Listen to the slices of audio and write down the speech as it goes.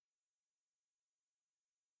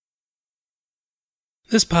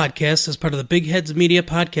This podcast is part of the Big Heads Media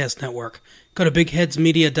Podcast Network. Go to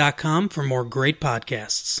bigheadsmedia.com for more great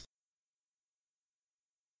podcasts.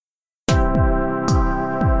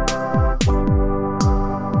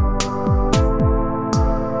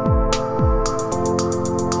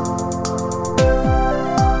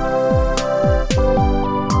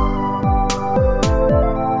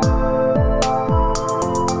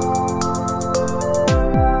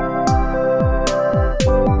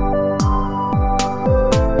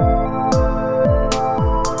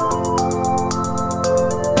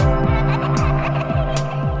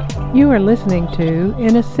 You are listening to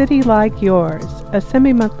In a City Like Yours, a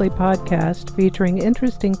semi-monthly podcast featuring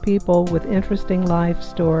interesting people with interesting life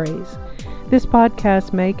stories. This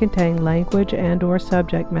podcast may contain language and/or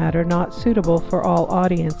subject matter not suitable for all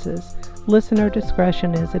audiences. Listener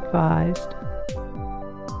discretion is advised.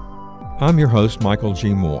 I'm your host, Michael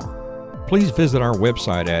G. Moore. Please visit our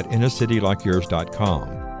website at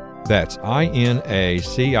inacitylikeyours.com. That's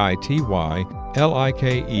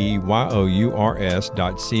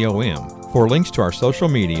INACITYLIKEYOURS.com for links to our social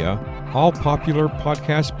media, all popular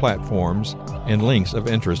podcast platforms, and links of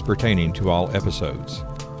interest pertaining to all episodes.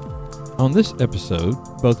 On this episode,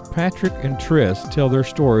 both Patrick and Tris tell their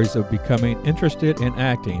stories of becoming interested in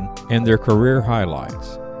acting and their career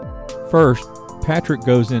highlights. First, Patrick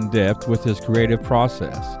goes in depth with his creative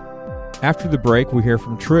process. After the break, we hear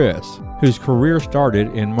from Tris, whose career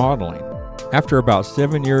started in modeling. After about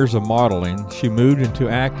 7 years of modeling, she moved into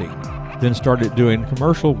acting, then started doing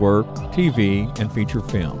commercial work, TV, and feature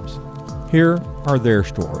films. Here are their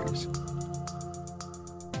stories.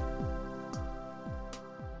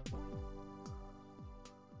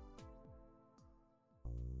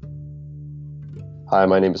 Hi,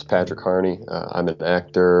 my name is Patrick Harney. I'm an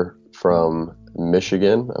actor from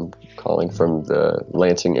Michigan. I'm calling from the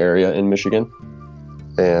Lansing area in Michigan,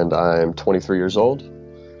 and I'm 23 years old.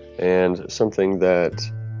 And an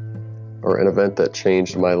event that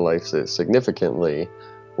changed my life significantly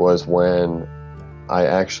was when I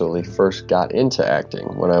actually first got into acting.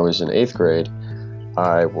 When I was in 8th grade,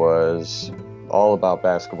 I was all about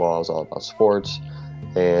basketball, I was all about sports,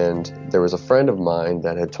 and there was a friend of mine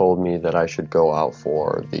that had told me that I should go out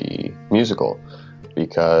for the musical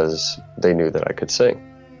because they knew that I could sing.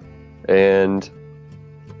 And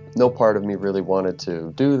no part of me really wanted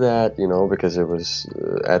to do that, because it was,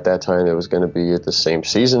 at that time, it was going to be at the same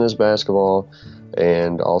season as basketball.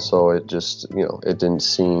 And also it just, it didn't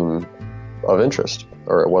seem of interest,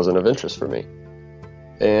 or it wasn't of interest for me.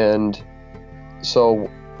 And so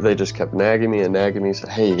they just kept nagging me, said,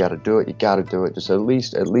 hey, you got to do it. Just at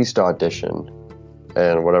least audition.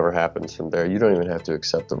 And whatever happens from there, you don't even have to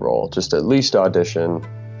accept the role. Just at least audition,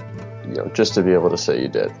 just to be able to say you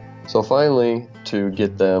did. So finally, to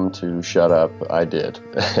get them to shut up, I did.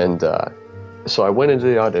 And so I went into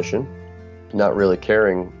the audition, not really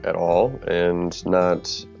caring at all and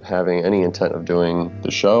not having any intent of doing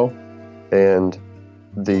the show. And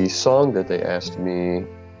the song that they asked me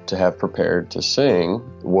to have prepared to sing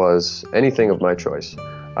was anything of my choice.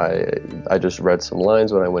 I just read some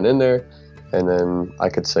lines when I went in there, and then I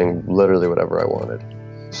could sing literally whatever I wanted.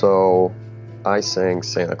 So I sang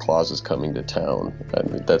Santa Claus is Coming to Town. I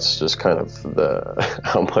mean, that's just kind of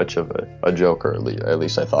how much of a joke, or at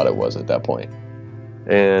least I thought it was at that point.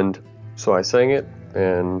 And so I sang it,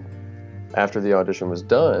 and after the audition was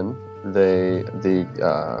done, the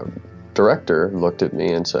director looked at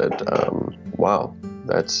me and said, wow,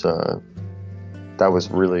 that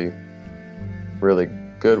was really, really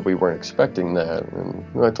good. We weren't expecting that. And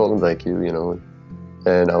I told him thank you,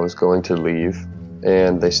 and I was going to leave.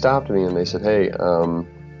 And they stopped me and they said, hey,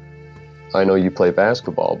 I know you play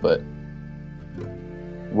basketball, but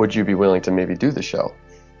would you be willing to maybe do the show?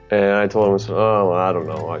 And I told them, oh, I don't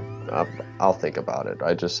know. I'll think about it.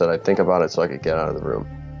 I just said I'd think about it so I could get out of the room.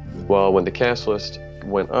 Well, when the cast list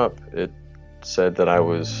went up, it said that I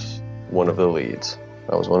was one of the leads.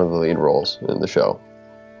 I was one of the lead roles in the show.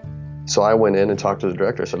 So I went in and talked to the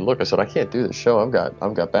director. I said, look, I can't do this show. I've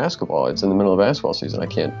got basketball. It's in the middle of basketball season. I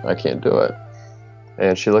can't do it.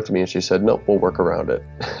 And she looked at me and she said, nope, we'll work around it.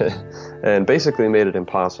 And basically made it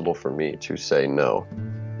impossible for me to say no.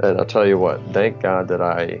 And I'll tell you what, thank God that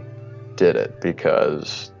I did it,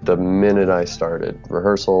 because the minute I started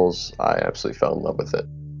rehearsals, I absolutely fell in love with it.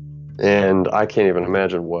 And I can't even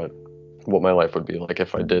imagine what my life would be like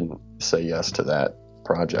if I didn't say yes to that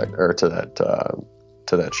project, or to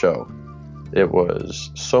that show. It was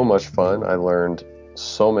so much fun. I learned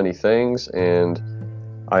so many things, and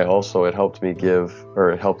it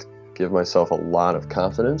helped give myself a lot of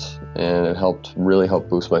confidence, and it really helped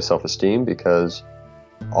boost my self-esteem, because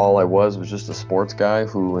all I was just a sports guy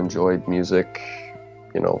who enjoyed music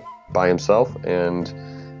by himself, and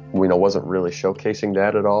wasn't really showcasing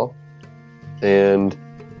that at all.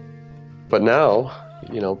 But now,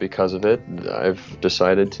 because of it, I've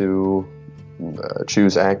decided to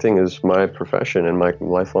choose acting as my profession and my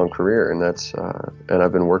lifelong career, and and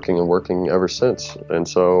I've been working ever since. And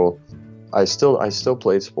so I still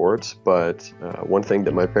played sports, but one thing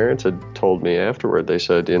that my parents had told me afterward, they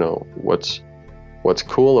said, what's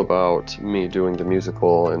cool about me doing the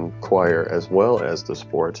musical and choir as well as the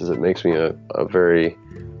sports is it makes me it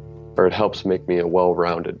helps make me a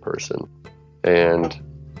well-rounded person. And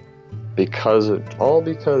because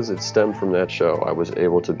it stemmed from that show, I was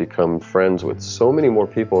able to become friends with so many more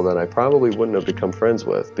people that I probably wouldn't have become friends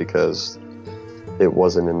with, because it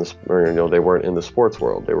wasn't they weren't in the sports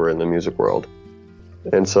world, they were in the music world.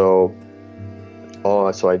 And so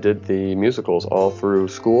I did the musicals all through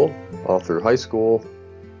school, all through high school,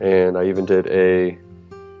 and I even did a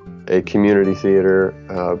community theater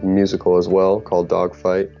musical as well called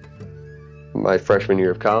Dogfight my freshman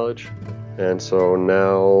year of college. And so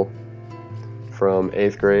now, from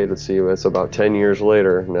 8th grade, it's about 10 years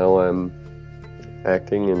later, now I'm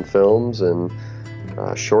acting in films and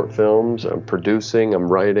short films. I'm producing, I'm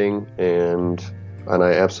writing, and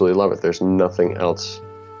I absolutely love it. There's nothing else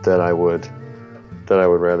that I would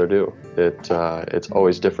rather do. It's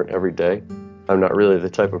always different every day. I'm not really the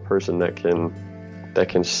type of person that can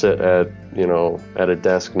sit at a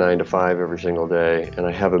desk 9 to 5 every single day, and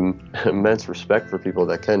I have immense respect for people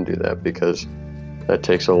that can do that, because that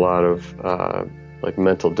takes a lot of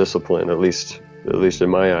mental discipline, at least in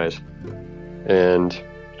my eyes. And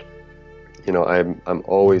I'm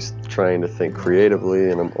always trying to think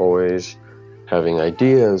creatively, and I'm always having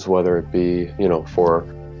ideas, whether it be for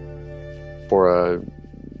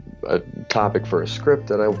a topic for a script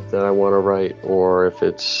that I want to write, or if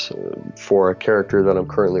it's for a character that I'm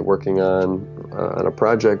currently working on a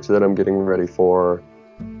project that I'm getting ready for,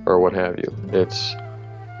 or what have you. It's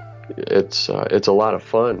a lot of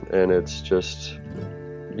fun, and it's just,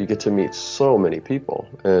 you get to meet so many people,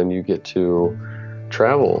 and you get to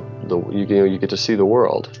travel. You get to see the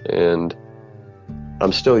world. And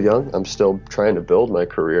I'm still young. I'm still trying to build my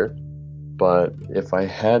career. But if I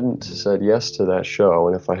hadn't said yes to that show,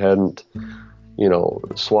 and if I hadn't,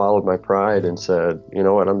 swallowed my pride and said, you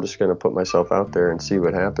know what, I'm just going to put myself out there and see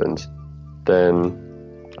what happens, then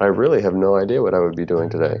I really have no idea what I would be doing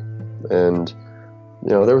today. And,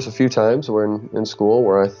 there was a few times in school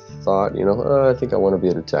where I thought, I think I want to be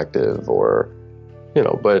a detective or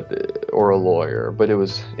a lawyer. But it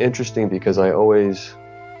was interesting because I always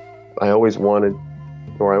wanted,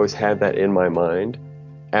 or I always had that in my mind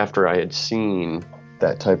after I had seen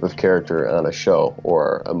that type of character on a show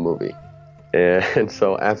or a movie. And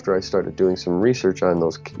so after I started doing some research on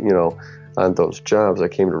those jobs, I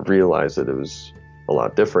came to realize that it was a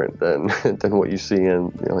lot different than what you see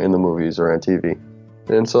in the movies or on TV.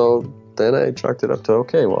 And so then I chalked it up to,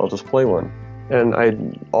 okay, well, I'll just play one.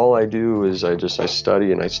 And all I do is I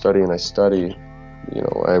study and I study and I study.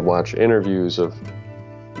 I watch interviews of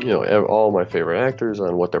all my favorite actors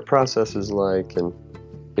on what their process is like, and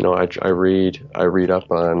I read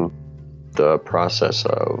up on the process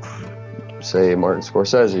of, say, Martin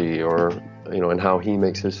Scorsese, or and how he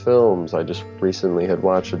makes his films. I just recently had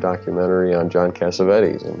watched a documentary on John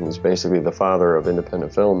Cassavetes, and he's basically the father of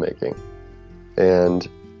independent filmmaking. And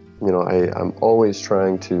I'm always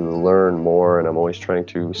trying to learn more, and I'm always trying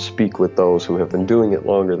to speak with those who have been doing it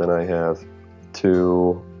longer than I have,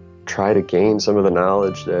 to try to gain some of the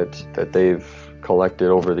knowledge that they've collected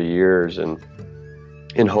over the years, and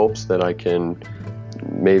in hopes that I can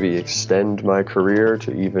maybe extend my career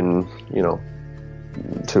to even,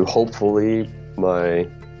 to hopefully my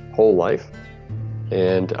whole life,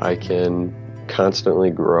 and I can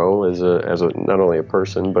constantly grow as a not only a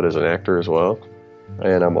person but as an actor as well.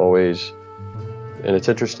 And and it's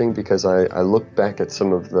interesting because I look back at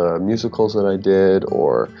some of the musicals that I did,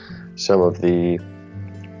 or some of the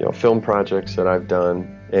film projects that I've done,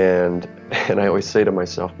 and I always say to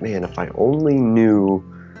myself, man, if I only knew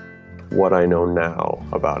what I know now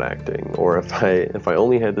about acting, or if I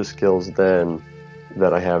only had the skills then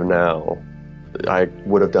that I have now, I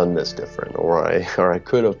would have done this different, or I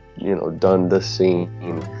could have done this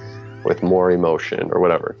scene with more emotion or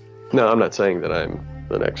whatever. No, I'm not saying that I'm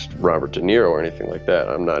the next Robert De Niro or anything like that.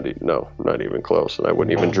 I'm not even close, and I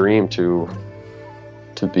wouldn't even dream to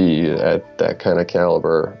be at that kind of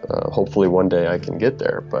caliber. Hopefully one day I can get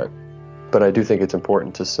there, but I do think it's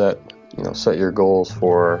important to set your goals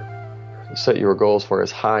for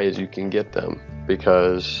as high as you can get them,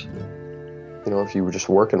 because if you just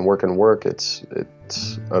work and work and work, it's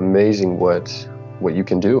amazing what you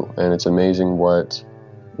can do, and it's amazing what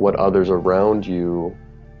what others around you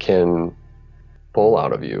can pull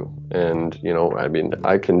out of you. And, you know, I mean,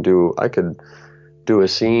 I could do a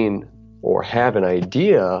scene or have an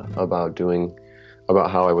idea about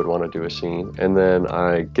how I would want to do a scene, and then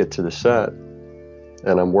I get to the set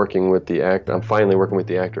and I'm finally working with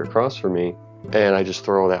the actor across from me, and I just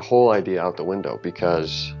throw that whole idea out the window,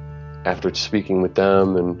 because after speaking with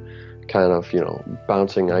them and kind of, you know,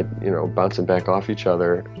 bouncing back off each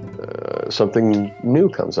other, something new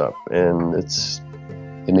comes up, and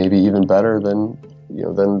it may be even better than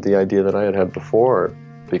the idea that I had before,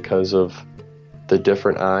 because of the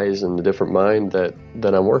different eyes and the different mind that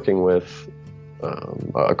I'm working with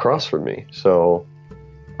across from me. So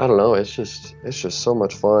I don't know, it's just so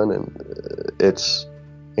much fun, and it's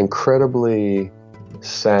incredibly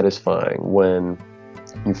satisfying when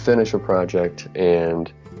you finish a project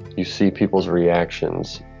and you see people's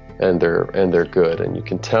reactions, and they're good, and you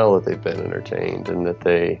can tell that they've been entertained and that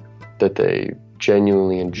they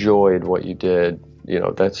genuinely enjoyed what you did. You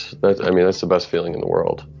know, that's the best feeling in the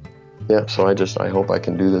world. Yeah, so I hope I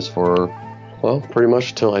can do this for, well, pretty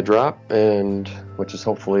much till I drop, and which is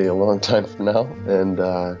hopefully a long time from now, and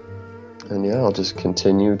yeah, I'll just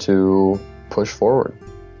continue to push forward.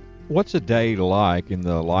 What's a day like in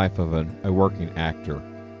the life of a working actor?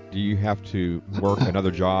 Do you have to work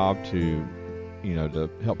another job to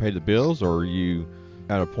help pay the bills, or are you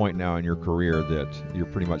at a point now in your career that you're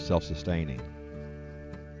pretty much self-sustaining?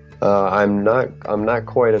 I'm not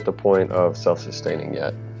quite at the point of self-sustaining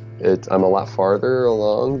yet. I'm a lot farther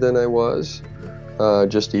along than I was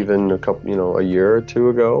just even a year or two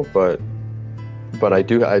ago, but I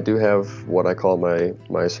do have what I call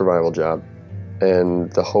my survival job,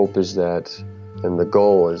 and the hope is that, and the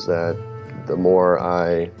goal is that the more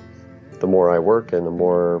I work and the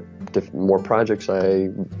more projects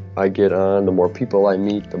I get on, the more people I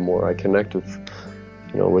meet, the more I connect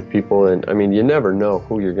with people. And I mean, you never know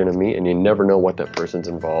who you're going to meet, and you never know what that person's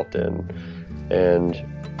involved in. And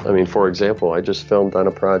I mean, for example, I just filmed on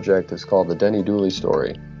a project. It's called The Denny Dooley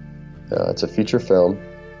Story. It's a feature film,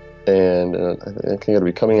 and I think it'll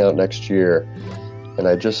be coming out next year. And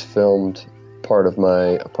I just filmed part of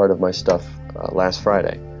my stuff last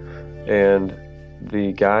Friday. And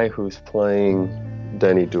the guy who's playing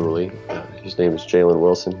Denny Dooley, his name is Jalen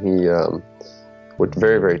Wilson. He was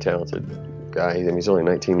very, very talented guy. I mean, he's only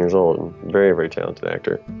 19 years old, and very, very talented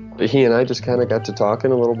actor. But he and I just kind of got to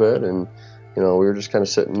talking a little bit, and we were just kind of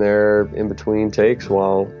sitting there in between takes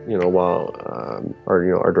while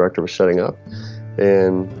our director was setting up,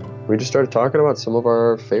 and we just started talking about some of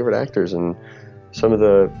our favorite actors and some of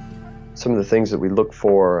the things that we look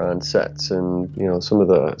for on sets, and some of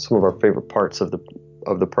our favorite parts of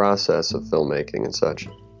the process of filmmaking and such.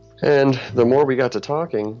 And the more we got to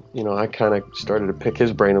talking, I kind of started to pick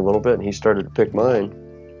his brain a little bit, and he started to pick mine.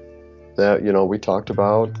 That we talked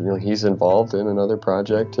about, he's involved in another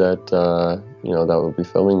project that that we'll be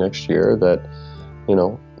filming next year, that I'm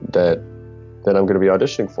going to be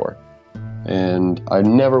auditioning for. And I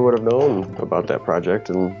never would have known about that project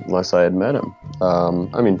unless I had met him.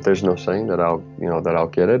 I mean, there's no saying that I'll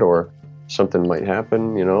get it, or something might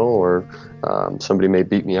happen, or somebody may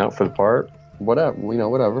beat me out for the part,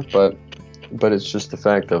 whatever. But it's just the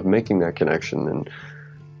fact of making that connection and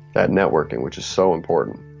that networking, which is so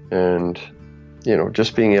important. And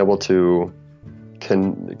just being able to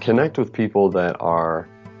connect with people that are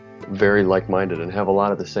very like-minded and have a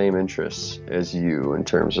lot of the same interests as you in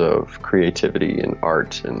terms of creativity and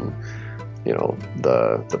art and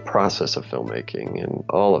the process of filmmaking and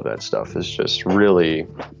all of that stuff is just really,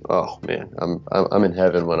 oh man, I'm in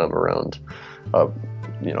heaven when I'm around a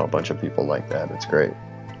bunch of people like that. It's great.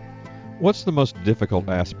 What's the most difficult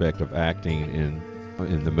aspect of acting in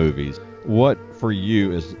the movies? What for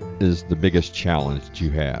you is the biggest challenge that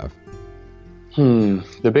you have?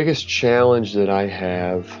 The biggest challenge that I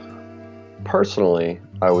have personally,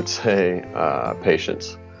 I would say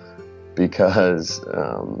patience, because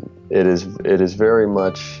it is very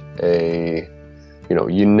much a,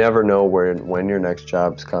 you never know when your next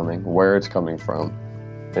job's coming, where it's coming from,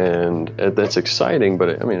 and that's exciting, but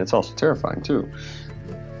it's also terrifying too.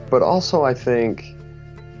 But also, I think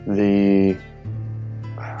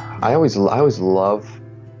I always love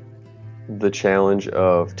the challenge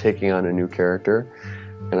of taking on a new character,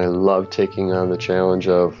 and I love taking on the challenge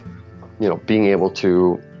of being able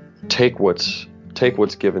to take what's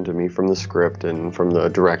given to me from the script and from the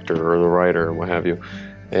director or the writer or what have you,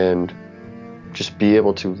 and just be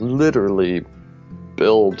able to literally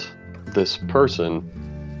build this person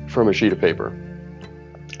from a sheet of paper.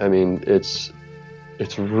 I mean, it's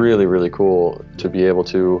really, really cool to be able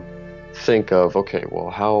to think of, okay, well,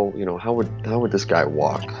 how would this guy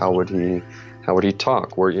walk? How would he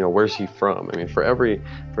talk? Where's he from? I mean, for every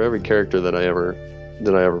character that I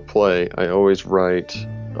ever play, I always write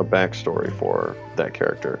a backstory for that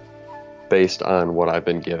character based on what I've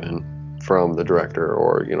been given from the director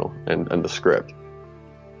or, and the script.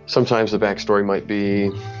 Sometimes the backstory might be,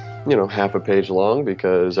 half a page long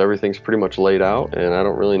because everything's pretty much laid out and I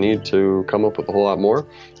don't really need to come up with a whole lot more.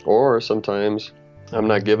 Or sometimes I'm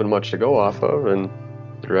not given much to go off of and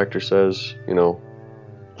the director says,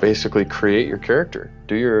 basically create your character,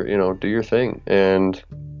 do your thing. And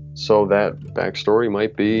so that backstory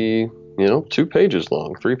might be, 2 pages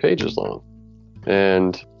long, 3 pages long.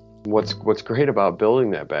 And what's great about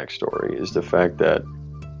building that backstory is the fact that,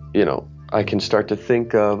 I can start to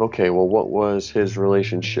think of, okay, well, what was his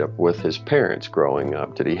relationship with his parents growing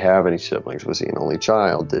up? Did he have any siblings? Was he an only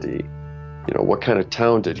child? Did he, what kind of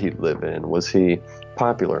town did he live in? Was he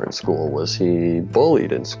popular in school? Was he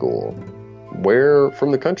bullied in school? Where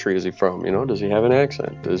from the country is he from? Does he have an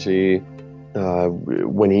accent? Does he,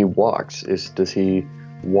 when he walks, does he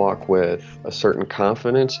walk with a certain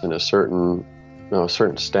confidence and a certain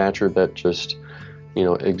stature that just,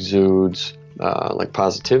 exudes like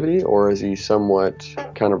positivity, or is he somewhat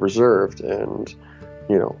kind of reserved and,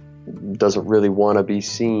 doesn't really want to be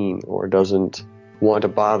seen or doesn't want to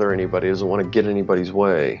bother anybody, doesn't want to get anybody's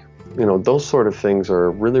way? Those sort of things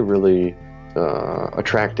are really, really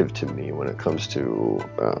attractive to me when it comes to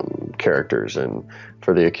characters, and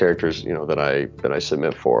for the characters, that I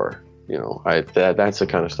submit for. That's the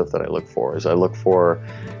kind of stuff that I look for. Is I look for,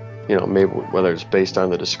 maybe whether it's based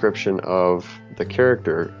on the description of the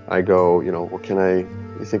character, I go, well,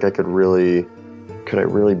 you think I could I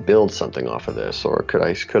really build something off of this, or could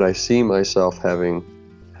I see myself having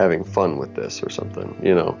fun with this or something,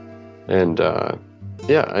 and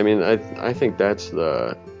I mean, I think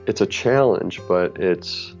it's a challenge, but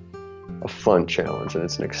it's a fun challenge and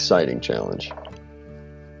it's an exciting challenge.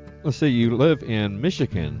 Let's see, you live in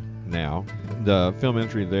Michigan now. The film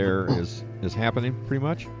industry there is happening pretty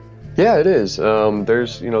much. Yeah, it is.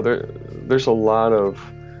 There's a lot of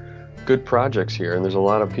good projects here, and there's a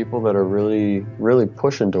lot of people that are really, really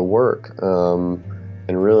pushing to work, and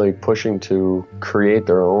really pushing to create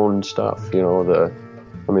their own stuff. The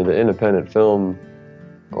independent film,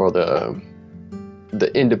 or the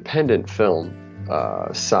independent film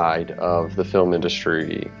side of the film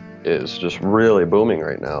industry is just really booming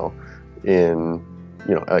right now in,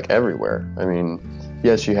 like everywhere. I mean,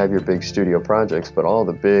 yes, you have your big studio projects, but all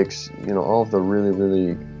the big, all of the really,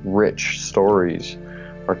 really rich stories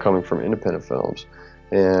are coming from independent films.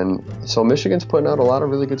 And so Michigan's putting out a lot of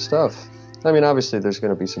really good stuff. I mean, obviously there's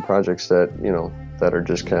going to be some projects that, that are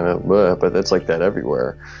just kind of, but it's like that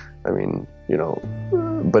everywhere. I mean,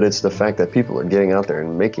 but it's the fact that people are getting out there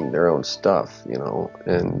and making their own stuff,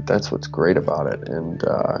 and that's what's great about it. And,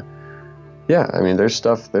 I mean, there's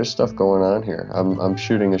stuff going on here. I'm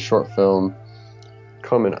shooting a short film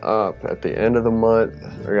coming up at the end of the month,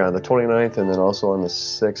 or the 29th, and then also on the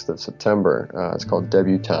 6th of September. It's called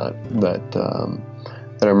Debutante, that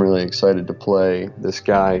I'm really excited to play this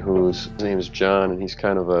guy his name is John, and he's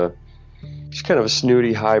kind of a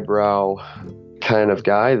snooty, highbrow kind of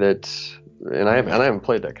guy and I haven't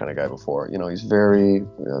played that kind of guy before. He's very,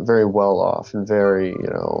 very well off and very,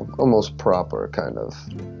 almost proper kind of,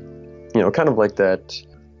 kind of like that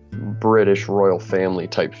British royal family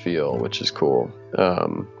type feel, which is cool.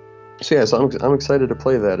 So I'm excited to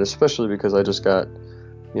play that, especially because I just got,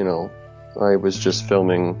 I was just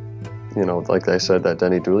filming, like I said, that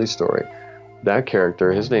Denny Dooley story. That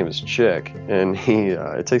character, his name is Chick, and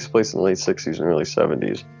it takes place in the late 60s and early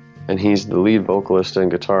 70s. And he's the lead vocalist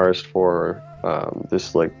and guitarist for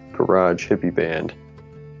this like garage hippie band.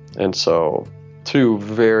 And so 2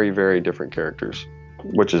 very, very different characters,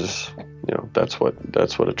 which is, that's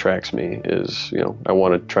what attracts me is, I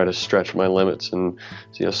want to try to stretch my limits and,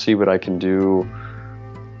 see what I can do,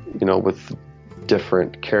 with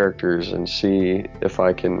different characters, and see if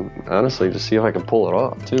I can, honestly, to see if I can pull it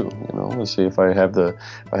off too, and see if I have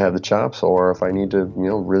the chops, or if I need to,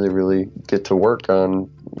 really, really get to work on,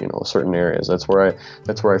 certain areas. That's where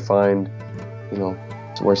I find,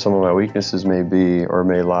 where some of my weaknesses may be or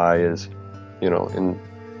may lie is, in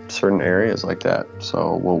certain areas like that.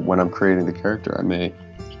 So when I'm creating the character, I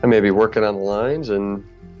may be working on the lines, and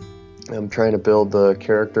I'm trying to build the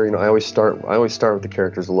character. I always start with the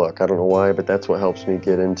character's look. I don't know why, but that's what helps me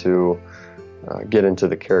get into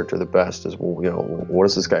the character the best. Is, what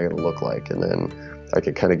is this guy going to look like? And then I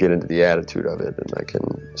can kind of get into the attitude of it, and I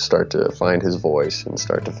can start to find his voice and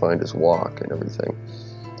start to find his walk and everything.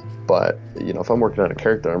 But if I'm working on a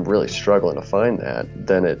character, I'm really struggling to find that,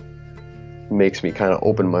 then makes me kind of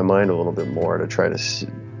open my mind a little bit more to try to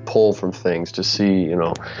pull from things to see,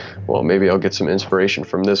 well, maybe I'll get some inspiration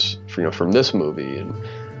from this, from this movie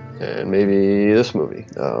and maybe this movie,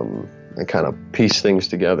 and kind of piece things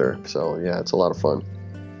together. So yeah, it's a lot of fun.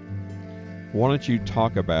 Why don't you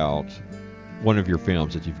talk about one of your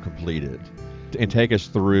films that you've completed and take us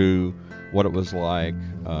through what it was like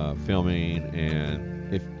filming,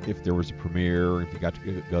 and if there was a premiere, if you got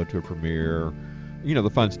to go to a premiere, the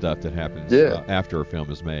fun stuff that happens after a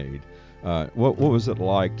film is made. What was it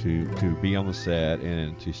like to be on the set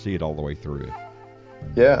and to see it all the way through?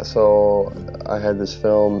 Yeah, so I had this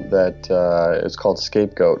film that is called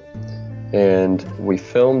Scapegoat, and we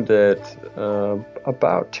filmed it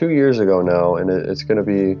about 2 years ago now, and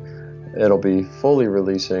it'll be fully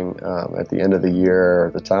releasing at the end of the year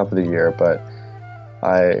or the top of the year. But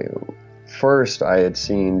I had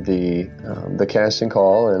seen the casting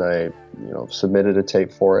call, and I submitted a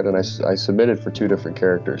tape for it, and I submitted for 2 different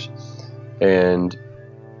characters. And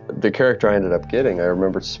the character I ended up getting, I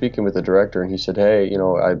remember speaking with the director, and he said, "Hey,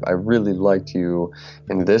 I really liked you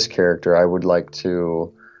in this character. I would like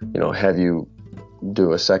to, have you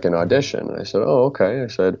do a second audition." And I said, "Oh, okay." I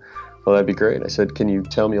said, "Well, that'd be great." I said, "Can you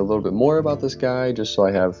tell me a little bit more about this guy, just so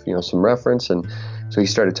I have, some reference?" And so he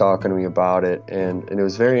started talking to me about it, and it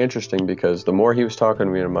was very interesting because the more he was talking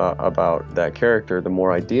to me about that character, the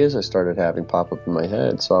more ideas I started having pop up in my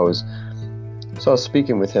head. So I was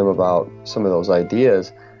speaking with him about some of those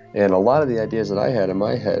ideas, and a lot of the ideas that I had in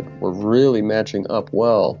my head were really matching up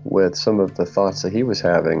well with some of the thoughts that he was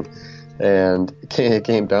having. And it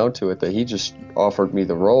came down to it that he just offered me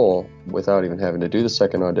the role without even having to do the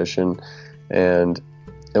second audition, and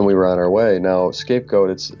we were on our way. Now, Scapegoat,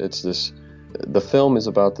 the film is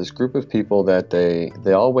about this group of people that they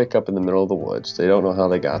all wake up in the middle of the woods. They don't know how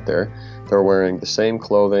they got there. They're wearing the same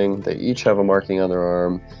clothing. They each have a marking on their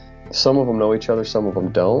arm. Some of them know each other, some of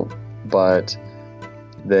them don't, but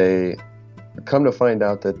they come to find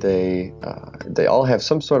out that they all have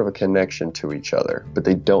some sort of a connection to each other, but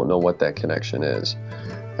they don't know what that connection is.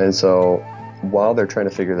 And so while they're trying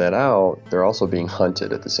to figure that out, they're also being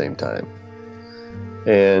hunted at the same time.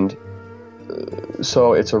 And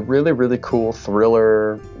so it's a really, really cool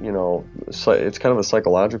thriller. It's kind of a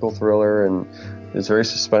psychological thriller, and it's very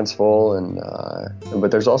suspenseful,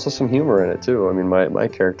 but there's also some humor in it too. I mean, my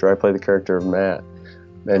character, I play the character of Matt,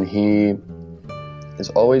 and he is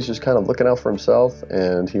always just kind of looking out for himself,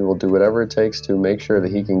 and he will do whatever it takes to make sure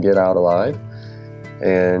that he can get out alive.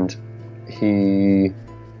 And he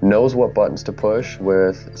knows what buttons to push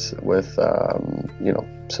with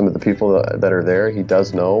some of the people that are there. He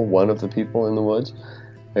does know one of the people in the woods,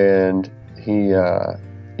 and he's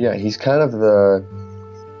kind of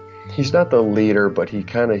he's not the leader, but he's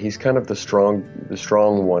kind of the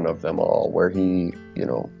strong one of them all, where he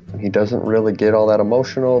doesn't really get all that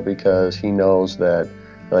emotional because he knows that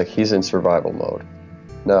he's in survival mode.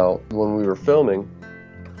 Now, when we were filming,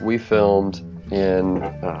 we filmed in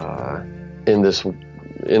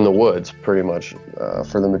the woods pretty much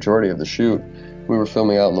for the majority of the shoot. We were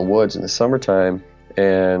filming out in the woods in the summertime,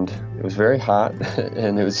 and it was very hot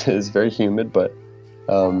and it was very humid, but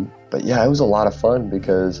yeah, it was a lot of fun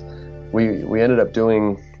because we ended up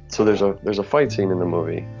doing, so there's a fight scene in the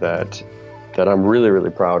movie that I'm really, really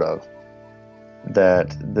proud of.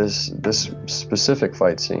 That this specific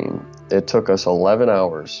fight scene, it took us 11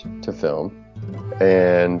 hours to film,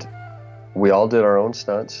 and we all did our own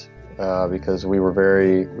stunts because we were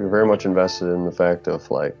very much invested in the fact of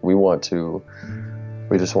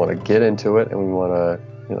we just want to get into it, and we want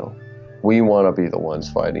to be the ones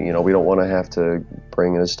fighting. We don't want to have to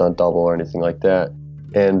bring in a stunt double or anything like that.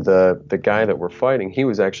 And the guy that we're fighting, he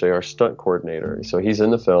was actually our stunt coordinator. So he's in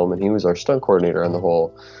the film, and he was our stunt coordinator on the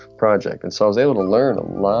whole project. And so I was able to learn a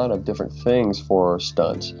lot of different things for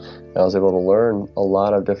stunts. And I was able to learn a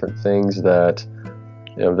lot of different things that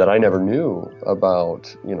that I never knew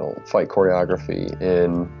about, fight choreography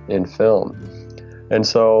in film. And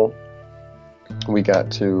so we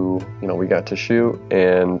got to shoot,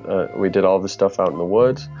 and we did all the stuff out in the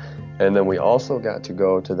woods. And then we also got to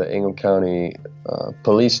go to the Ingham County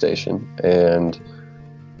police station, and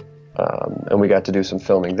we got to do some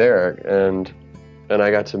filming there. And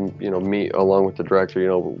I got to meet along with the director.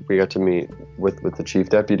 We got to meet with the chief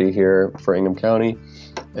deputy here for Ingham County,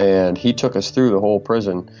 and he took us through the whole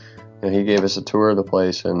prison, and he gave us a tour of the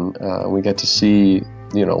place, and we got to see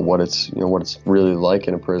what it's really like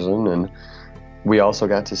in a prison. And we also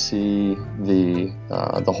got to see the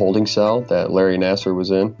holding cell that Larry Nassar was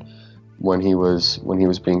in when he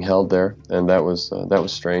was being held there, and that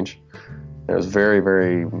was strange. It was very,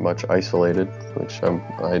 very much isolated, which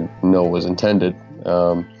I know was intended.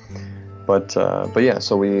 But yeah,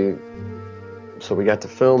 so we got to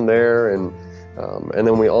film there, and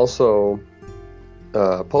then we also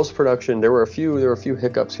post-production. There were a few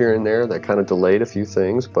hiccups here and there that kind of delayed a few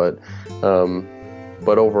things, but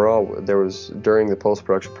overall, during the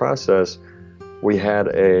post-production process, we had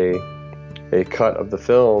a cut of the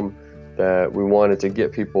film that we wanted to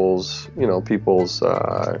get people's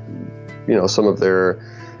some of their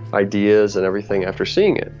ideas and everything after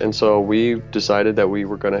seeing it. And so we decided that we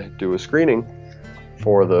were going to do a screening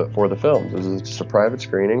for the film. It was just a private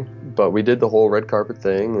screening, but we did the whole red carpet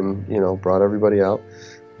thing and, brought everybody out.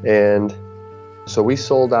 And so we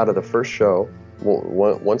sold out of the first show.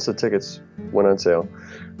 Well, once the tickets went on sale,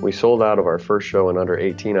 we sold out of our first show in under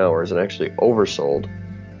 18 hours and actually oversold.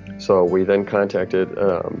 So we then contacted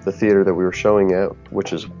the theater that we were showing at,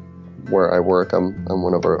 which is where I work. I'm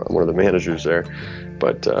one of the managers there.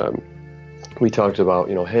 But we talked about,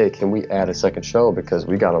 hey, can we add a second show, because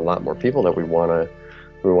we got a lot more people that we want to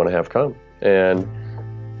have come. And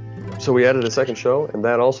so we added a second show, and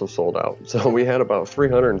that also sold out. So we had about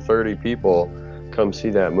 330 people come see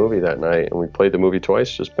that movie that night, and we played the movie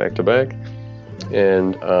twice, just back to back.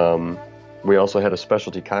 And we also had a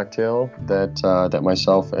specialty cocktail that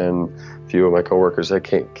myself and a few of my coworkers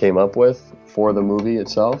came up with for the movie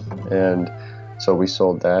itself, and so we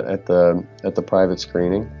sold that at the private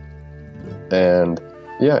screening. And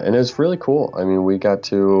yeah, and it was really cool. I mean, I got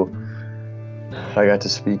to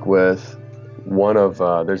speak with one of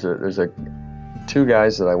there's two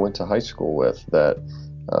guys that I went to high school with that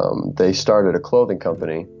they started a clothing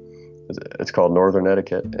company. It's called Northern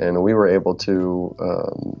Etiquette, and we were able to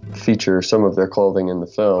feature some of their clothing in the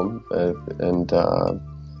film, and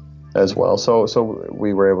as well. So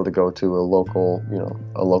we were able to go to a local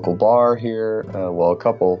bar here, a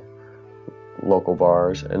couple local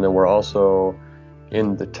bars, and then we're also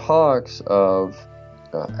in the talks of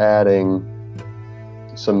adding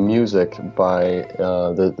some music by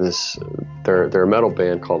they're a metal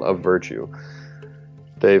band called Of Virtue.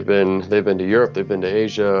 They've been to Europe, they've been to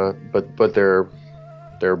Asia, but they're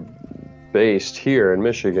based here in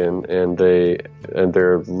Michigan, and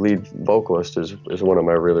their lead vocalist is one of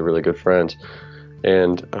my really, really good friends.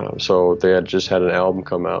 And so they had just had an album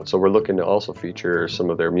come out. So we're looking to also feature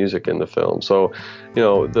some of their music in the film. So,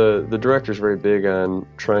 the director's very big on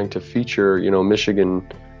trying to feature, Michigan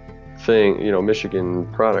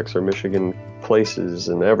products or Michigan places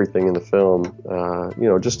and everything in the film,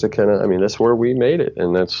 just to kind of, that's where we made it,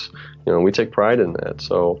 and that's, we take pride in that.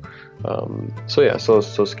 So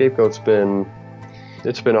Scapegoat's been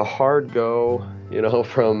a hard go,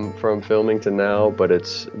 from filming to now, but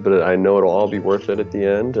I know it'll all be worth it at the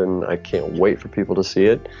end, and I can't wait for people to see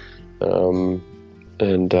it. And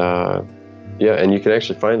you can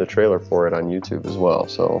actually find the trailer for it on YouTube as well.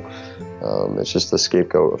 So it's just the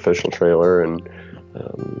Scapegoat official trailer, and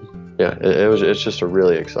it's just a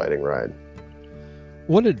really exciting ride.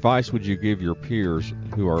 What advice would you give your peers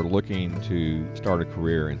who are looking to start a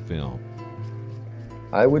career in film?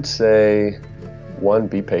 I would say, one,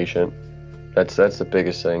 be patient. That's the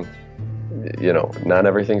biggest thing. Not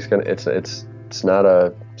everything's it's not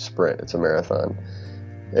a sprint, it's a marathon.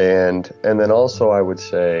 And then also I would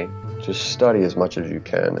say, just study as much as you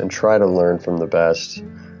can and try to learn from the best.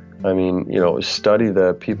 Study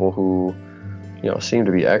the people who, seem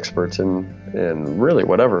to be experts in really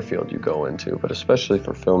whatever field you go into, but especially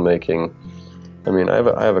for filmmaking.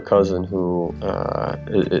 I have a cousin who,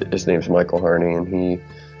 his name's Michael Harney, and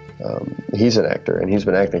he's an actor, and he's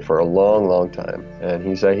been acting for a long, long time, and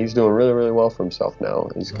he's doing really, really well for himself now.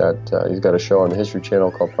 He's got a show on the History Channel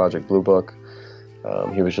called Project Blue Book.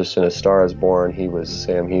 He was just in A Star Is Born. He was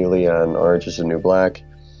Sam Healy on Orange Is the New Black.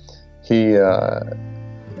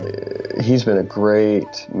 He's been a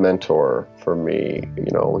great mentor for me.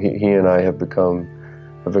 He and I have become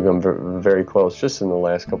very close just in the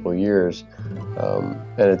last couple of years.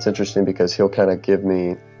 And it's interesting because he'll kind of give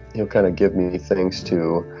me things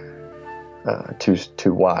to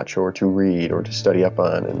watch or to read or to study up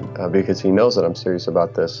on, and because he knows that I'm serious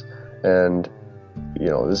about this. And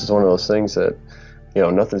this is one of those things that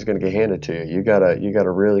nothing's going to get handed to you. You gotta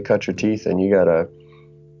really cut your teeth, and you gotta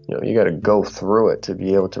go through it to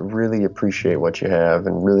be able to really appreciate what you have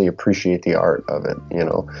and really appreciate the art of it.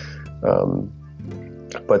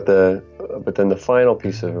 But then the final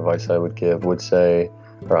piece of advice I would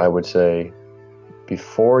say,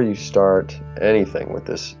 before you start anything with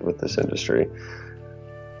this industry,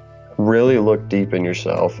 really look deep in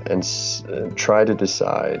yourself and try to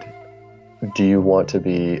decide, do you want to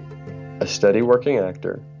be a steady working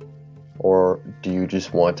actor, or do you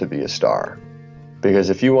just want to be a star? Because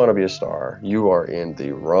if you want to be a star, you are in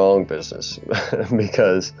the wrong business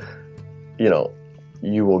because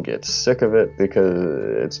you will get sick of it because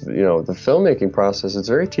it's, the filmmaking process, it's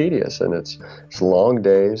very tedious, and it's long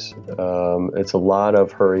days. It's a lot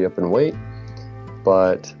of hurry up and wait.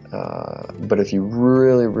 But if you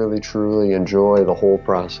really, really, truly enjoy the whole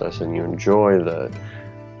process, and you enjoy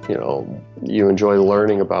you enjoy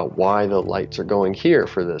learning about why the lights are going here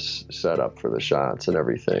for this setup, for the shots and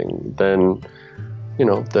everything, then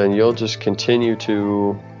you'll just continue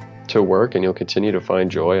to work, and you'll continue to find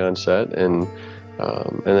joy on set, and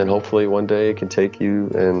then hopefully one day it can take you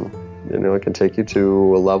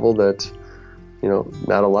to a level that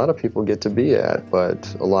not a lot of people get to be at,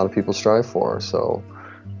 but a lot of people strive for. So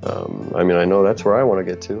I know that's where I want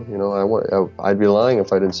to get to. I'd be lying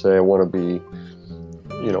if I didn't say I want to be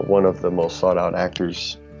one of the most sought out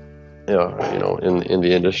actors in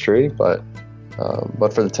the industry, but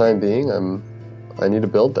for the time being, I need to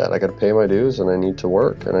build that. I got to pay my dues, and I need to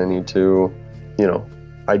work, and I need to,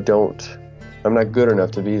 I'm not good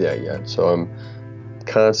enough to be that yet. So I'm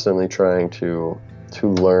constantly trying to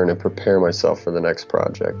learn and prepare myself for the next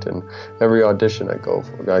project. And every audition I go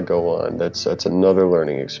on, that's another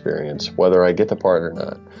learning experience, whether I get the part or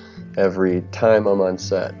not. Every time I'm on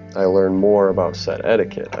set, I learn more about set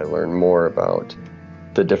etiquette. I learn more about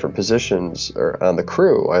the different positions on the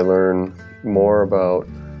crew. I learn more about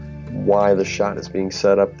why the shot is being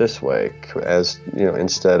set up this way,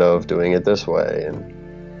 instead of doing it this way. And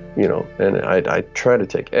I try to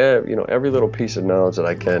take every little piece of knowledge that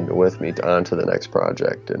I can with me onto the next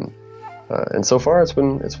project, and so far it's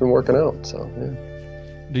been working out. So yeah.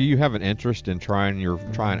 Do you have an interest in trying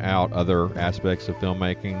out other aspects of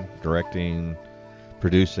filmmaking, directing,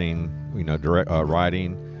 producing,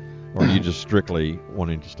 writing, or are you just strictly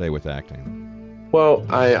wanting to stay with acting? Well,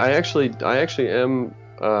 I actually am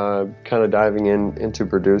kind of diving into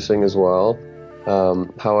producing as well.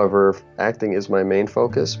 However, acting is my main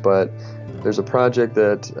focus, but there's a project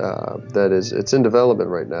it's in development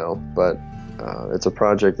right now, but it's a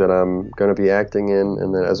project that I'm going to be acting in,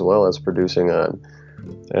 and then as well as producing on.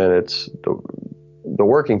 And it's the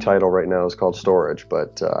working title right now is called Storage,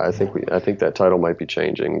 but I think that title might be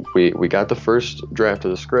changing. We got the first draft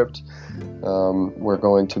of the script.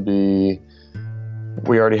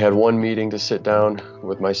 We already had one meeting to sit down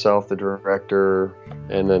with myself, the director,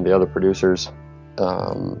 and then the other producers.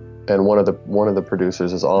 And one of the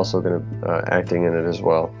producers is also going to acting in it as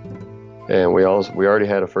well. And we already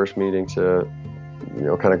had a first meeting to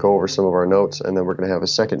kind of go over some of our notes, and then we're going to have a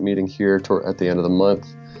second meeting here at the end of the month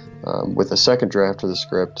with a second draft of the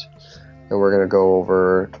script, and we're going to go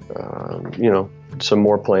over some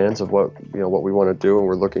more plans of what we want to do, and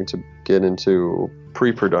we're looking to get into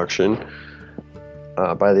pre-production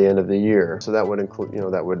by the end of the year. So that would include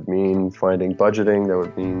that would mean finding budgeting, that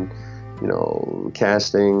would mean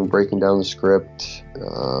casting, breaking down the script,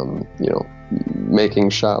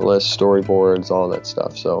 making shot lists, storyboards, all that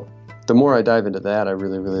stuff. So the more I dive into that, I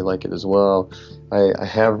really, really like it as well. I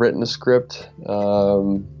have written a script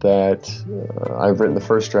that I've written the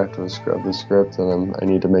first draft of the script, and I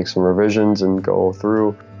need to make some revisions and go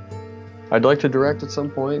through. I'd like to direct at some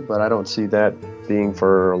point, but I don't see that being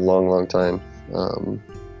for a long, long time.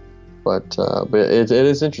 But it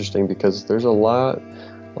is interesting because there's a lot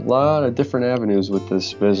of different avenues with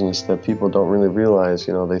this business that people don't really realize.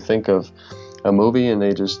 They think of a movie and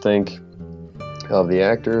they just think of the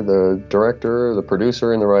actor, the director, the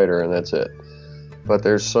producer, and the writer, and that's it. But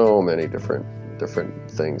there's so many different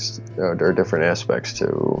things or different aspects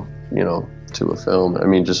to a film. I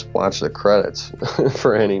mean, just watch the credits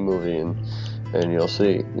for any movie, and you'll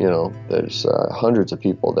see there's hundreds of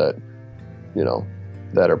people that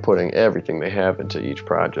that are putting everything they have into each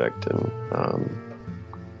project, and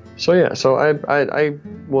so I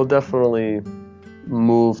will definitely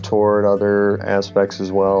move toward other aspects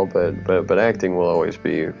as well, but acting will always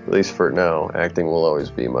be, at least for now, acting will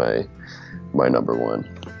always be my number one.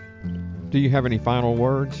 Do you have any final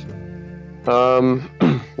words?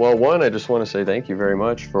 Well, one, I just want to say thank you very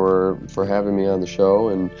much for having me on the show,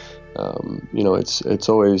 and it's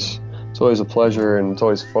always a pleasure, and it's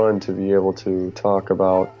always fun to be able to talk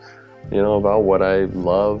about what I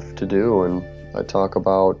love to do, and I talk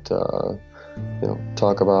about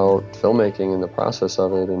filmmaking and the process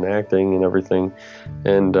of it, and acting and everything,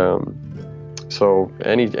 and so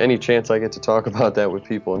any chance I get to talk about that with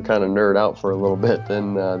people and kind of nerd out for a little bit,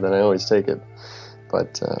 then I always take it.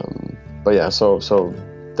 But yeah, so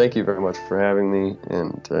thank you very much for having me,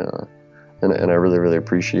 and I really, really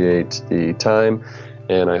appreciate the time,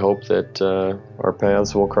 and I hope that our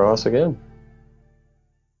paths will cross again.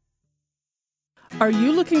 Are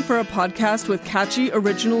you looking for a podcast with catchy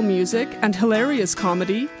original music and hilarious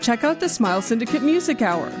comedy? Check out the Smile Syndicate Music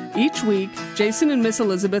Hour. Each week, Jason and Miss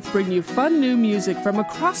Elizabeth bring you fun new music from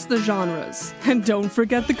across the genres. And don't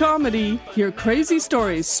forget the comedy. Hear crazy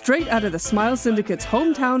stories straight out of the Smile Syndicate's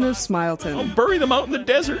hometown of Smileton. I'll bury them out in the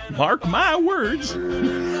desert. Mark my words.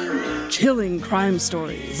 Chilling crime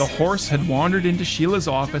stories. The horse had wandered into Sheila's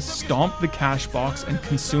office, stomped the cash box, and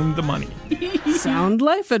consumed the money. Sound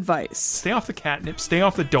life advice. Stay off the catnip, stay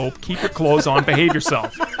off the dope, keep your clothes on, behave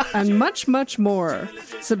yourself. And much, much more.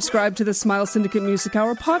 Subscribe to the Smile Syndicate Music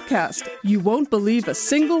Hour podcast. You won't believe a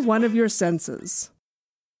single one of your senses.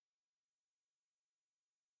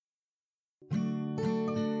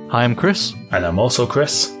 Hi, I'm Chris. And I'm also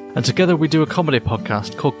Chris. And together we do a comedy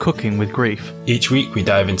podcast called Cooking with Grief. Each week we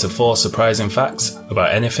dive into 4 surprising facts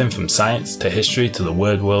about anything from science to history to the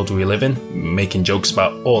weird world we live in, making jokes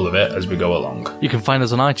about all of it as we go along. You can find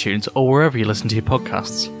us on iTunes or wherever you listen to your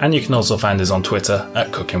podcasts. And you can also find us on Twitter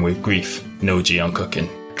at Cooking with Grief. No G on cooking.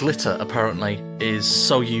 Glitter, apparently, is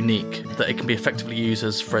so unique that it can be effectively used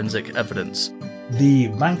as forensic evidence. The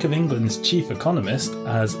Bank of England's chief economist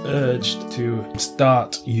has urged to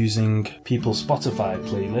start using people's Spotify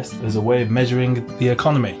playlist as a way of measuring the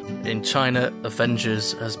economy. In China,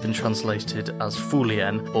 Avengers has been translated as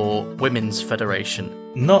Fulian, or Women's Federation.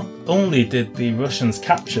 Not only did the Russians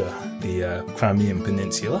capture the Crimean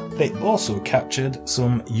Peninsula, they also captured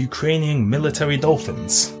some Ukrainian military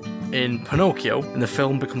dolphins. In Pinocchio, the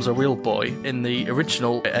film becomes a real boy. In the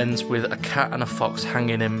original, it ends with a cat and a fox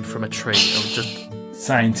hanging him from a tree.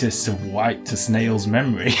 Scientists have wiped a snail's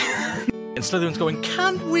memory. And Slytherin's going,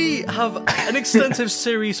 can we have an extensive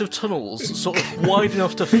series of tunnels sort of wide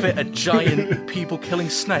enough to fit a giant people-killing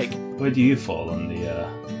snake? Where do you fall on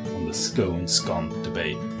the scone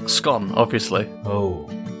debate? Scone, obviously. Oh,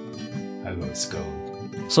 I go with scone.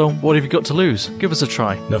 So, what have you got to lose? Give us a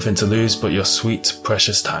try. Nothing to lose but your sweet,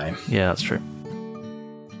 precious time. Yeah, that's true.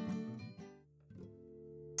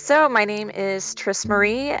 So, my name is Tris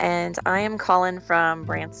Marie, and I am calling from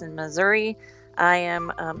Branson, Missouri. I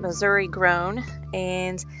am Missouri grown,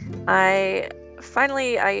 and I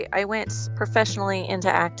went professionally into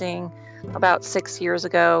acting about 6 years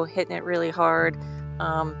ago, hitting it really hard.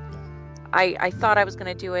 I thought I was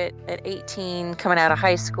going to do it at 18, coming out of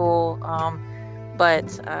high school.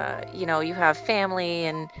 But, you have family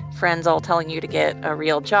and friends all telling you to get a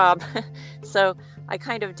real job. So I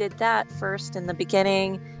kind of did that first in the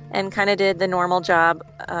beginning and kind of did the normal job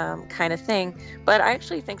kind of thing. But I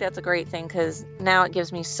actually think that's a great thing because now it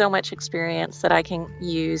gives me so much experience that I can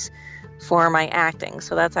use for my acting.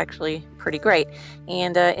 So that's actually pretty great.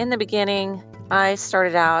 And in the beginning, I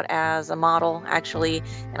started out as a model, actually,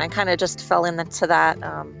 and I kind of just fell into that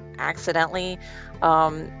accidentally.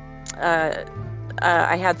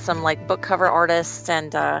 I had some book cover artists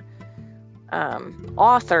and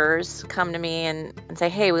authors come to me and say,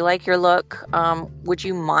 hey, we like your look. Would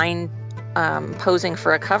you mind posing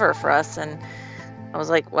for a cover for us? And I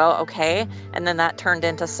was like, well, okay. And then that turned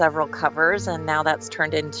into several covers, and now that's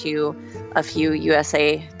turned into a few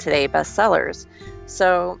USA Today bestsellers.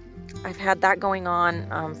 So I've had that going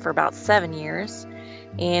on for about 7 years.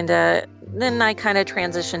 And then I kind of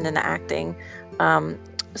transitioned into acting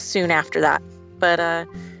soon after that. But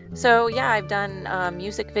so yeah, I've done a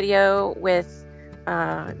music video with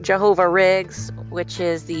Jehovah Riggs, which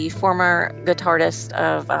is the former guitarist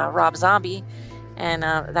of Rob Zombie, and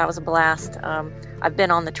that was a blast. I've been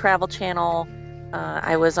on the Travel Channel.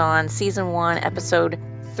 I was on season 1, episode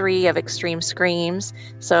 3 of Extreme Screams,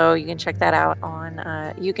 so you can check that out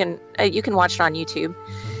on. You can watch it on YouTube.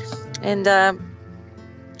 And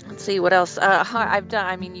let's see what else I've done.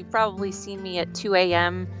 I mean, you've probably seen me at 2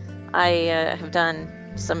 a.m. I have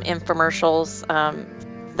done some infomercials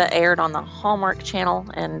that aired on the Hallmark Channel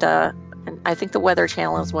and I think the Weather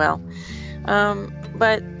Channel as well.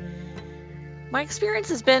 But my experience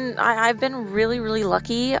has been, I've been really, really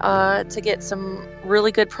lucky to get some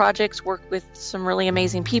really good projects, work with some really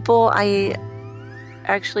amazing people. I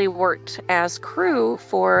actually worked as crew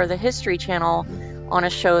for the History Channel on a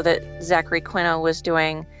show that Zachary Quino was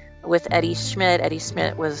doing with Eddie Schmidt. Eddie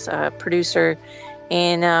Schmidt was a producer.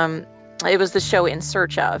 And it was the show In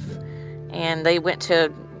Search Of. And they went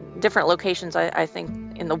to different locations, I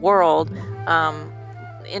think, in the world,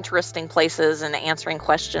 interesting places and answering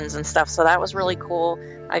questions and stuff. So that was really cool.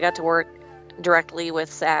 I got to work directly with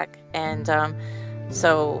Zach. And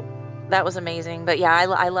so that was amazing. But yeah,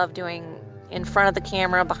 I love doing in front of the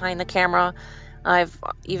camera, behind the camera. I've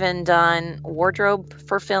even done wardrobe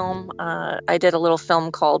for film. I did a little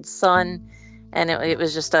film called Sun. And it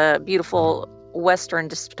was just a beautiful Western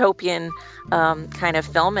dystopian kind of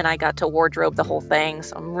film, and I got to wardrobe the whole thing.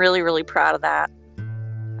 So I'm really, really proud of that.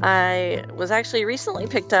 I was actually recently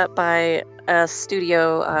picked up by a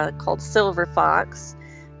studio called Silver Fox,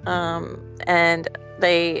 and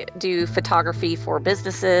they do photography for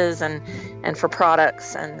businesses and for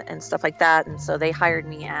products and stuff like that. And so they hired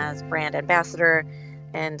me as brand ambassador,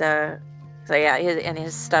 and so yeah,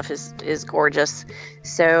 his stuff is gorgeous.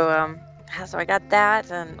 So I got that,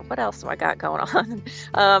 and what else do I got going on?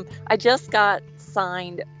 I just got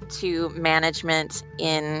signed to management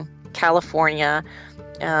in California.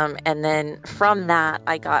 And then from that,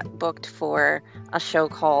 I got booked for a show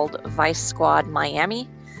called Vice Squad Miami.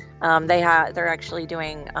 They're actually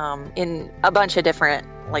doing in a bunch of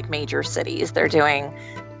different like major cities. They're doing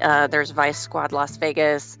there's Vice Squad Las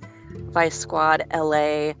Vegas, Vice Squad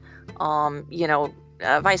LA,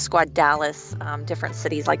 Vice Squad Dallas, different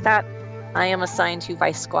cities like that. I am assigned to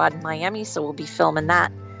Vice Squad Miami, so we'll be filming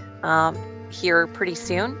that here pretty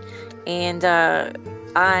soon. And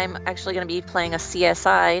I'm actually going to be playing a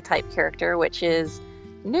CSI type character, which is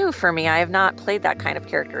new for me. I have not played that kind of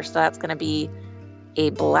character, so that's going to be a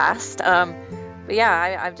blast. But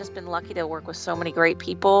yeah, I've just been lucky to work with so many great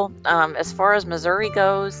people. As far as Missouri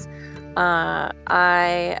goes,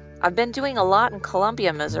 I've been doing a lot in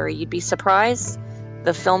Columbia, Missouri. You'd be surprised.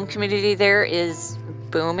 The film community there is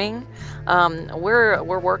booming. We're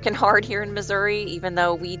working hard here in Missouri, even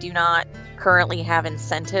though we do not currently have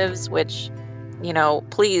incentives, which,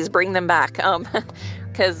 please bring them back,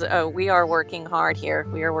 because we are working hard here.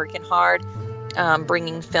 We are working hard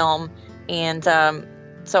bringing film. And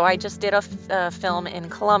so I just did a film in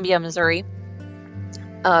Columbia, Missouri,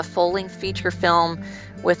 a full-length feature film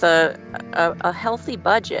with a healthy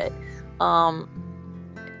budget.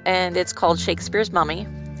 And it's called Shakespeare's Mummy.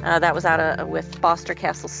 That was out with Foster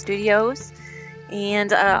Castle Studios.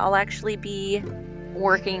 And I'll actually be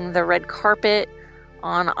working the red carpet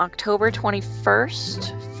on October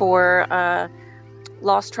 21st for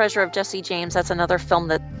Lost Treasure of Jesse James. That's another film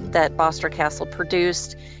that Foster Castle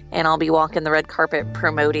produced. And I'll be walking the red carpet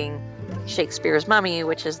promoting Shakespeare's Mummy,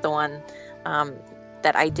 which is the one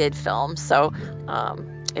that I did film. So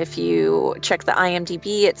if you check the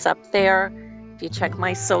IMDb, it's up there. If you check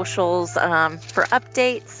my socials for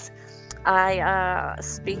updates.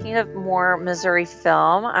 Speaking of more Missouri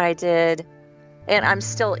film, I did, and I'm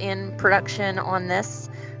still in production on this.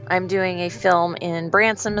 I'm doing a film in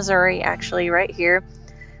Branson, Missouri, actually right here.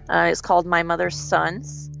 It's called My Mother's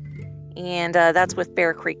Sons, and that's with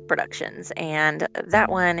Bear Creek Productions. And that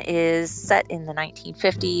one is set in the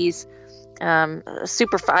 1950s.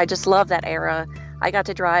 I just love that era. I got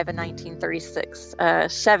to drive a 1936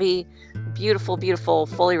 Chevy, beautiful, beautiful,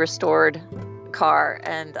 fully restored car,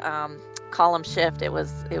 and column shift. It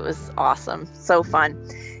was awesome, so fun,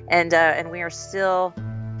 and we are still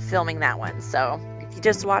filming that one. So if you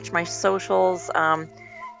just watch my socials,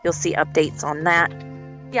 you'll see updates on that.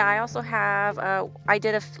 Yeah, I also have I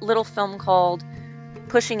did a little film called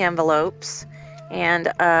Pushing Envelopes, and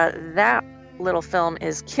that little film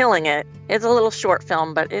is killing it. It's a little short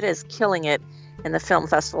film, but it is killing it in the film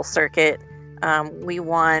festival circuit. We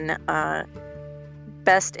won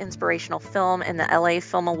Best Inspirational Film in the LA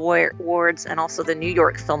Film Awards and also the New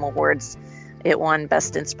York Film Awards. It won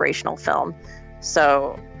Best Inspirational Film.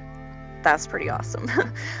 So that's pretty awesome.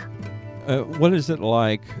 What is it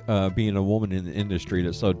like being a woman in the industry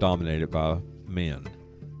that's so dominated by men?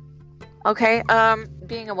 Okay,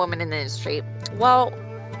 being a woman in the industry. Well,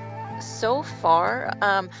 so far,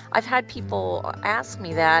 I've had people ask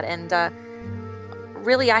me that, and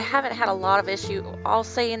really, I haven't had a lot of issue. I'll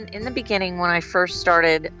say in the beginning when I first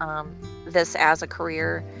started this as a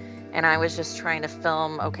career, and I was just trying to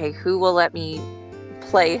film, okay, who will let me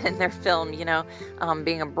play in their film,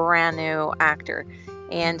 being a brand new actor.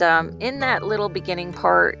 And in that little beginning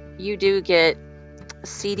part, you do get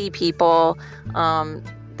seedy people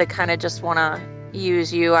that kind of just want to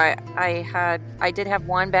use you. I did have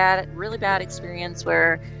one really bad experience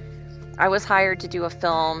where I was hired to do a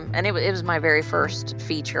film, and it was my very first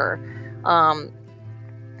feature.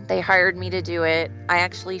 They hired me to do it. I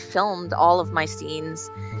actually filmed all of my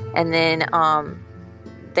scenes, and then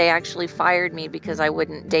they actually fired me because I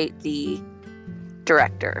wouldn't date the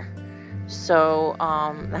director. So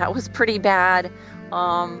that was pretty bad.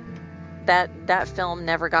 That film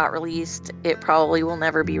never got released. It probably will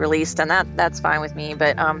never be released, and that's fine with me.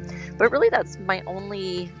 But really, that's my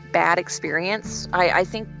only bad experience. I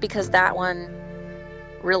think because that one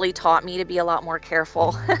really taught me to be a lot more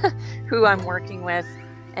careful who I'm working with,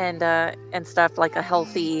 and stuff, like a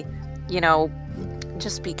healthy,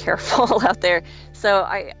 just be careful out there. So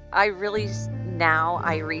I really now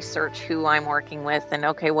I research who I'm working with and,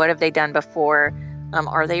 okay, what have they done before?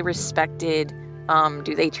 Are they respected?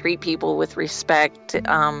 Do they treat people with respect?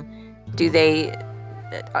 Do they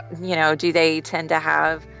tend to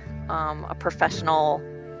have a professional,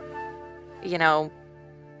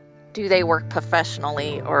 do they work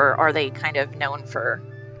professionally, or are they kind of known for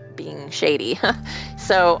being shady?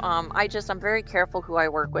 So I'm very careful who I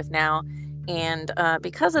work with now. And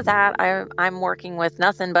because of that, I'm working with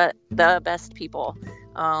nothing but the best people.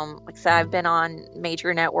 Like I said, I've been on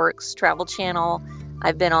major networks, Travel Channel.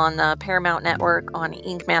 I've been on the Paramount Network on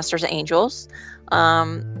Ink Masters Angels.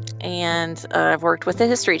 And I've worked with the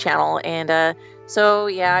History Channel. And so,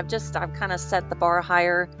 yeah, I've kind of set the bar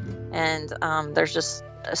higher. And there's just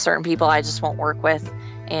certain people I just won't work with.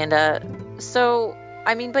 And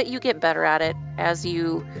but you get better at it as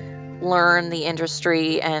you learn the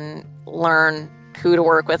industry and learn who to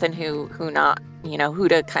work with and who not, who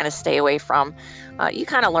to kind of stay away from. You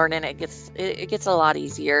kind of learn, and it gets a lot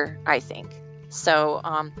easier, I think. So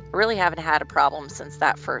really haven't had a problem since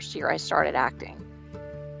that first year I started acting.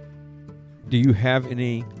 Do you have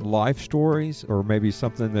any life stories, or maybe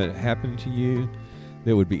something that happened to you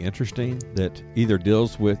that would be interesting, that either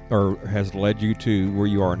deals with or has led you to where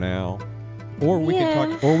you are now? Or we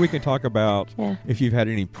can talk about if you've had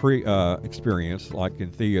any experience, like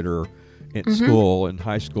in theater, in school, in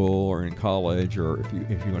high school, or in college, or if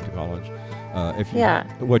you went to college,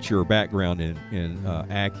 what your background in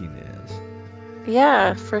acting is.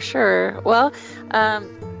 Yeah, for sure. Well,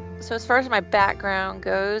 so as far as my background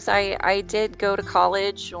goes, I did go to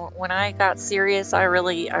college. When I got serious, I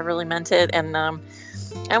really meant it,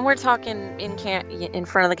 and we're talking in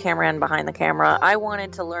front of the camera and behind the camera. I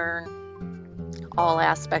wanted to learn all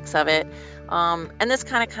aspects of it, and this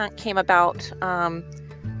kind of came about.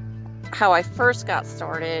 How I first got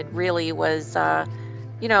started really was,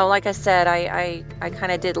 like I said, I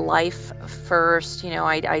kind of did life first.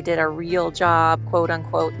 I did a real job, quote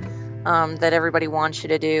unquote, that everybody wants you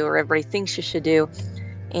to do or everybody thinks you should do,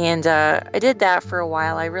 and I did that for a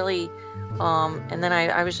while. I really, and then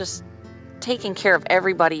I was just taking care of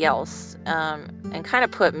everybody else, and kind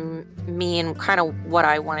of put me and kind of what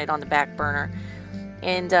I wanted on the back burner.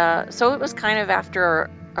 And so it was kind of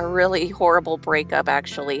after a really horrible breakup,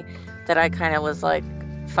 actually, that I kind of was like,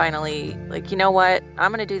 finally, like, you know what? I'm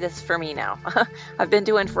going to do this for me now. I've been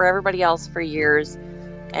doing for everybody else for years.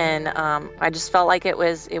 And I just felt like it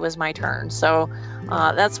was my turn. So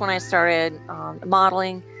that's when I started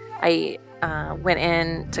modeling. I went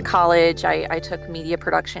into college. I took media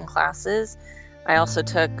production classes. I also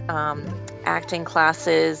took acting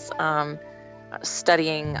classes,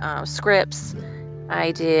 studying scripts.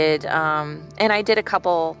 I did a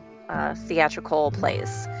couple theatrical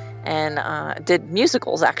plays, and did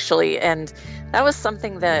musicals, actually, and that was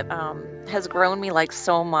something that has grown me like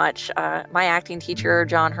so much. My acting teacher,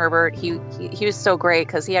 John Herbert, he was so great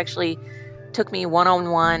because he actually took me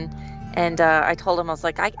one-on-one, and I told him, I was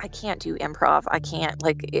like, I can't do improv. I can't,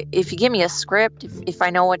 like, if you give me a script, if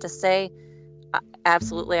I know what to say,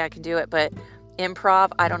 absolutely I can do it, but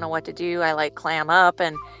improv, I don't know what to do. I like clam up,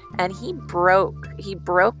 and he broke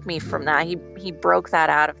me from that. He broke that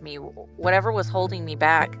out of me. Whatever was holding me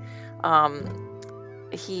back,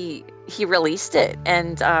 he released it,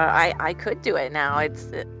 and I could do it now. It's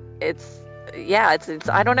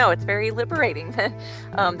I don't know. It's very liberating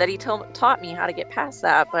that he taught me how to get past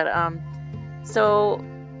that. But so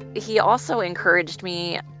he also encouraged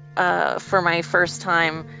me for my first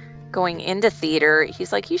time going into theater.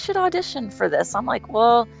 He's like, you should audition for this. I'm like,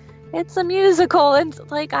 well, it's a musical, and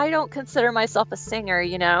like, I don't consider myself a singer,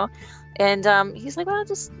 and he's like, well,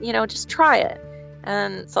 just try it.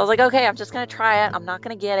 And so I was like, okay, I'm just gonna try it. I'm not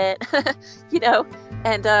gonna get it.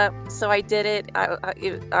 And so I did it.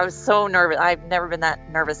 I was so nervous. I've never been that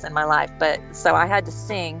nervous in my life, but so I had to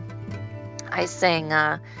sing. I sang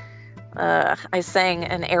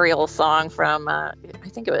an Ariel song from I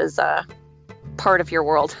think it was Part of Your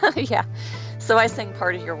World. Yeah. So I sang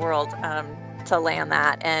Part of Your World to land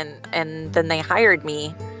that, and then they hired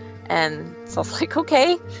me, and so I was like,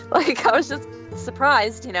 okay, like, I was just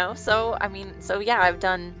surprised, So I've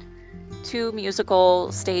done 2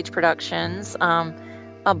 musical stage productions.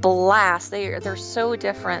 A blast. They're so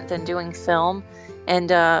different than doing film,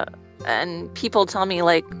 and people tell me,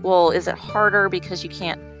 like, well, is it harder because you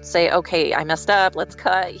can't say, okay, I messed up, let's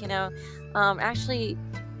cut, actually,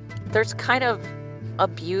 there's kind of a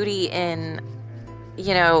beauty in,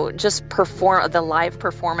 just the live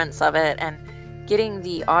performance of it, and getting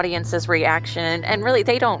the audience's reaction. And really,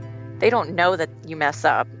 they don't know that you mess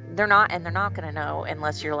up. They're not going to know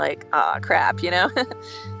unless you're like, ah, crap,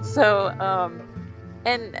 So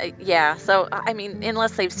Yeah, so I mean,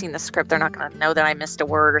 unless they've seen the script, they're not going to know that I missed a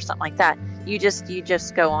word or something like that. You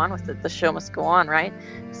just go on with it. The show must go on, right?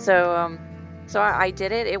 So I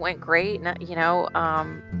did it. It went great, you know,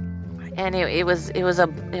 and it was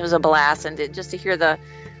a blast, and just to hear the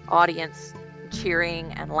audience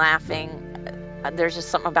cheering and laughing, there's just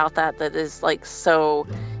something about that is like so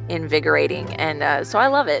invigorating, and so I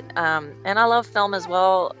love it. And I love film as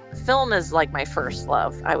well. Film is like my first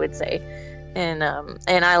love, I would say. And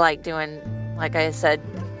I like doing, like I said,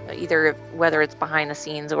 whether it's behind the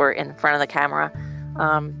scenes or in front of the camera.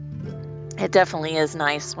 It definitely is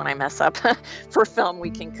nice when I mess up. For film, we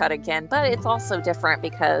can cut again, but it's also different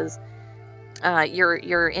because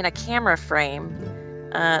you're in a camera frame,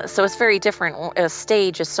 so it's very different. A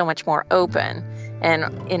stage is so much more open,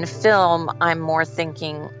 and in film, I'm more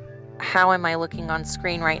thinking, how am I looking on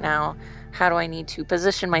screen right now? How do I need to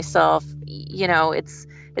position myself? You know, it's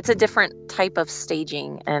a different type of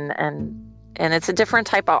staging, and it's a different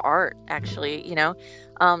type of art, actually, you know.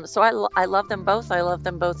 So I love them both. I love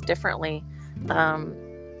them both differently.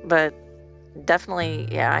 But definitely,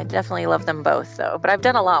 yeah, I definitely love them both, though. But I've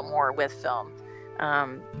done a lot more with film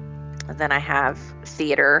than I have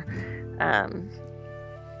theater.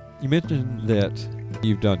 You mentioned that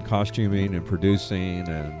you've done costuming and producing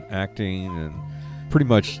and acting and pretty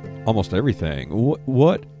much almost everything.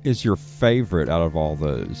 What is your favorite out of all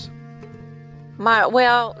those?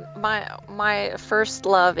 My first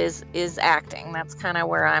love is acting. That's kind of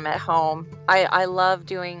where I'm at home. I love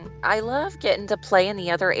getting to play in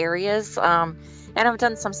the other areas. And I've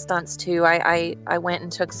done some stunts too. I went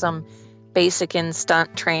and took some basic and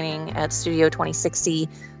stunt training at Studio 2060.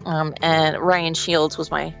 And Ryan Shields was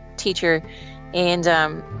my teacher. And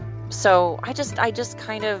so I just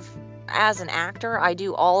kind of, as an actor, I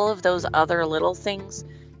do all of those other little things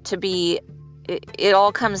to be, it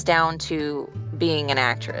all comes down to being an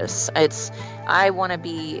actress. I want to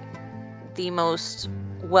be the most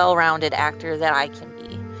well-rounded actor that I can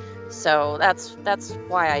be. So that's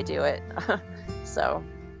why I do it. So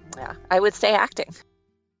yeah, I would say acting.